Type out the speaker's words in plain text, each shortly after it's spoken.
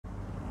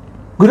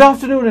Good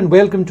afternoon and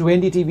welcome to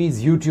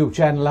NDTV's YouTube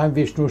channel. I'm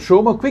Vishnu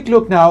Som. A quick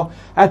look now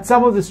at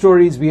some of the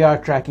stories we are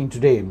tracking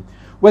today.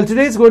 Well,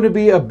 today is going to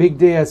be a big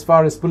day as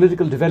far as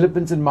political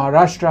developments in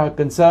Maharashtra are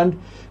concerned.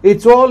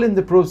 It's all in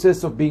the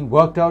process of being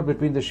worked out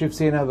between the Shiv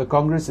Sena, the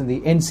Congress and the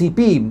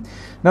NCP.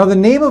 Now, the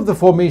name of the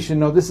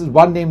formation, now this is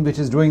one name which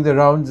is doing the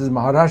rounds, is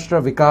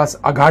Maharashtra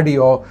Vikas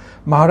Aghadi or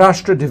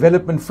Maharashtra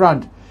Development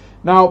Front.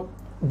 Now,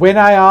 when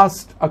I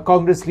asked a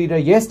Congress leader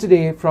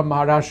yesterday from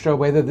Maharashtra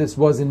whether this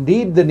was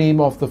indeed the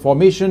name of the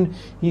formation,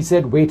 he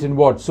said wait and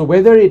watch. So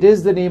whether it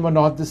is the name or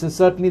not, this is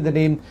certainly the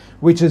name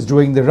which is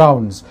doing the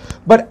rounds.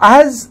 But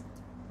as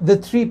the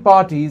three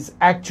parties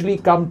actually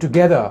come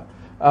together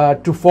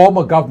to form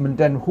a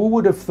government, and who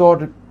would have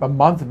thought a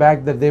month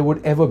back that there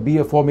would ever be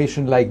a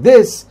formation like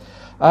this,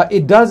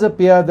 it does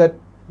appear that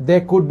there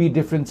could be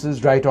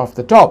differences right off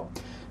the top.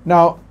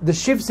 Now, the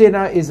Shiv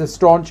Sena is a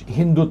staunch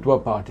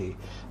Hindutva party.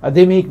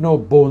 They make no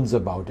bones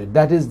about it.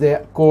 That is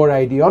their core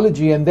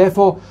ideology, and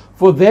therefore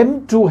for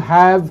them to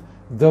have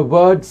the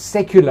word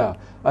secular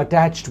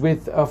attached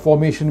with a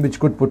formation which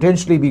could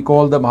potentially be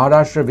called the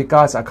Maharashtra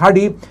Vikas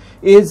Aghadi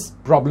is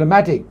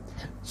problematic.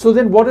 So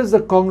then what does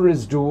the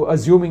Congress do,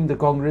 assuming the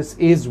Congress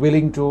is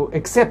willing to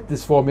accept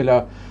this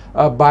formula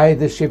by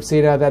the Shiv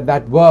Sena, that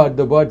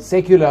the word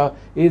secular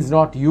is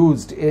not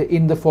used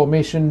in the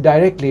formation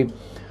directly?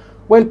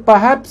 Well,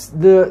 perhaps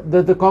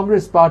the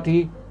Congress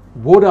party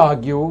would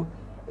argue,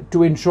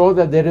 to ensure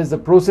that there is a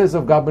process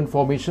of government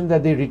formation,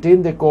 that they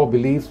retain their core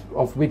beliefs,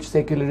 of which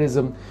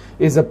secularism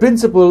is a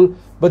principle,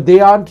 but they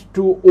aren't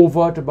too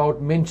overt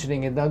about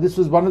mentioning it. Now, this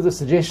was one of the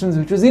suggestions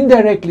which was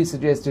indirectly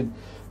suggested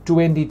to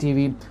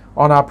NDTV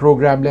on our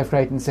program Left,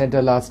 Right and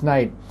Center last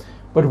night.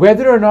 But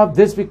whether or not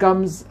this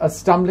becomes a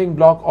stumbling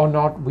block or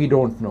not, we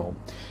don't know.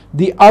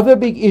 The other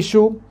big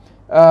issue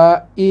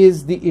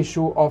is the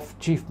issue of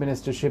chief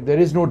ministership. There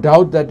is no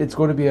doubt that it's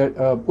going to be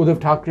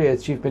Uddhav Thackeray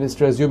as chief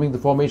minister, assuming the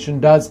formation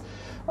does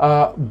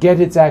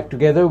get its act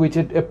together, which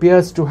it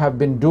appears to have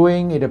been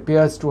doing. It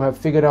appears to have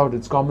figured out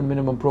its common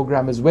minimum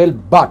program as well.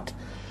 But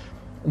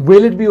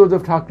will it be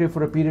Uddhav Thackeray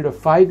for a period of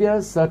 5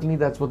 years? Certainly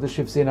that's what the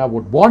Shiv Sena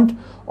would want.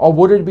 Or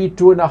would it be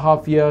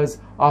 2.5 years,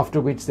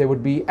 after which there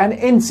would be an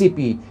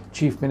NCP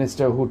chief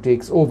minister who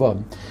takes over?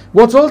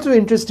 What's also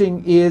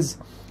interesting is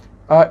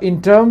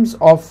in terms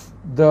of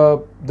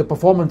the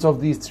performance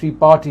of these three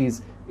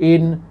parties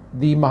in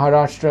the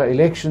Maharashtra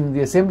election,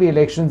 the assembly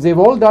elections, they've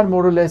all done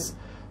more or less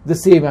the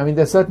same. I mean,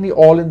 they're certainly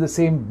all in the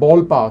same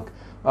ballpark,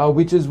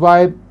 which is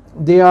why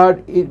they are,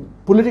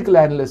 political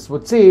analysts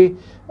would say,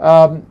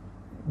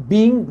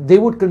 they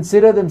would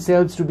consider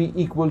themselves to be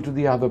equal to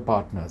the other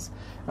partners.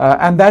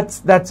 And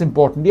that's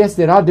important. Yes,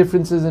 there are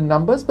differences in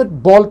numbers,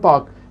 but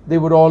ballpark,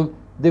 they've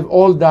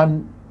all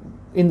done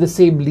in the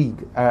same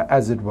league,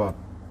 as it were.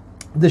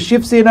 The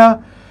Shiv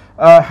Sena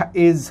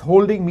is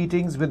holding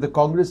meetings with the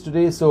Congress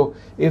today. So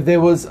if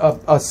there was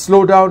a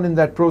slowdown in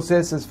that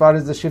process as far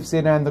as the Shiv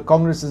Sena and the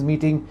Congress's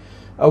meeting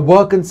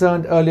were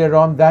concerned earlier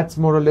on, that's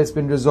more or less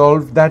been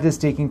resolved. That is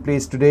taking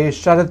place today.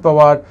 Sharad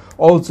Pawar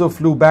also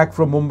flew back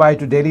from Mumbai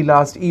to Delhi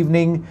last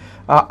evening.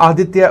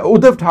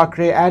 Uddhav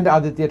Thackeray and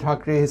Aditya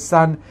Thackeray, his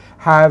son,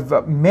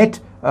 have met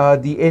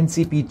the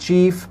NCP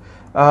chief.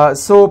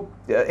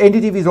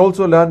 NDTV has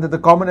also learned that the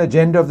common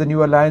agenda of the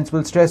new alliance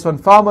will stress on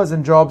farmers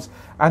and jobs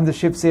and the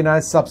Shiv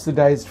Sena's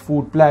subsidized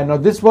food plan. Now,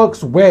 this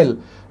works well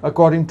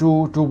according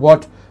to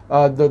what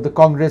the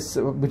Congress,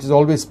 which has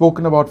always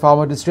spoken about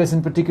farmer distress,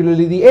 and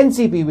particularly the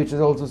NCP, which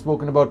has also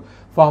spoken about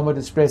farmer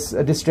distress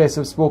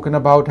have spoken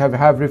about,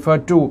 have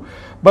referred to.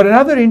 But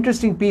another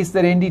interesting piece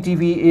that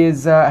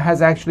NDTV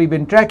has actually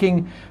been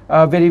tracking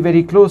very,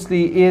 very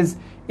closely is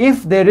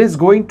if there is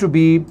going to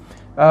be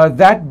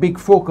that big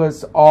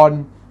focus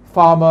on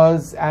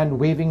farmers and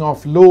waiving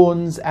off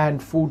loans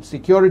and food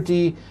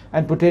security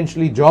and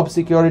potentially job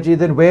security,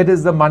 then where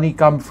does the money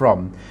come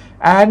from?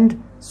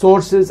 And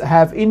sources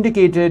have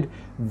indicated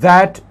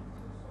that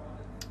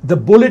the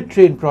bullet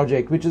train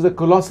project, which is a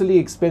colossally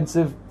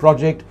expensive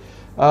project,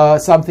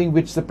 something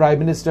which the Prime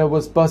Minister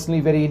was personally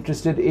very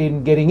interested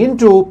in getting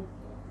into,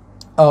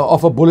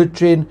 of a bullet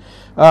train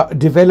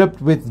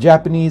developed with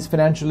Japanese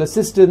financial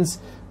assistance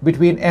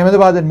between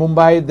Ahmedabad and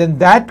Mumbai, then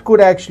that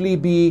could actually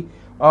be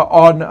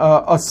on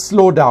a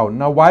slowdown.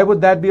 Now, why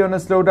would that be on a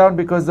slowdown?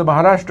 Because the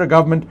Maharashtra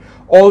government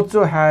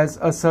also has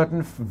a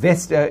certain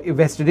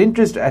vested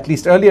interest, at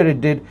least earlier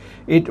it did.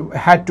 It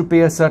had to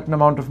pay a certain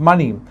amount of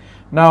money.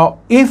 Now,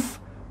 if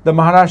the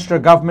Maharashtra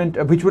government,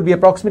 which would be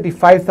approximately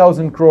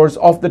 5,000 crores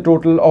of the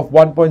total of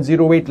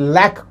 1.08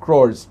 lakh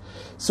crores,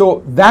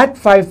 so that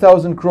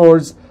 5,000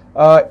 crores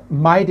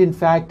might in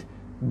fact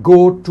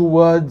go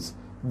towards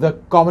the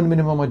common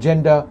minimum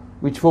agenda,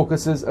 which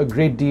focuses a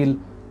great deal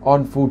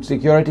on food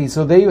security.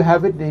 So there you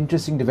have it, the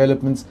interesting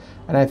developments,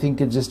 and I think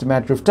it's just a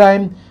matter of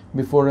time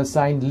before a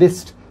signed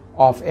list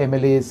of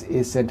MLAs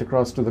is sent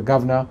across to the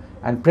governor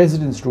and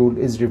president's rule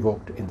is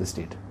revoked in the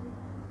state.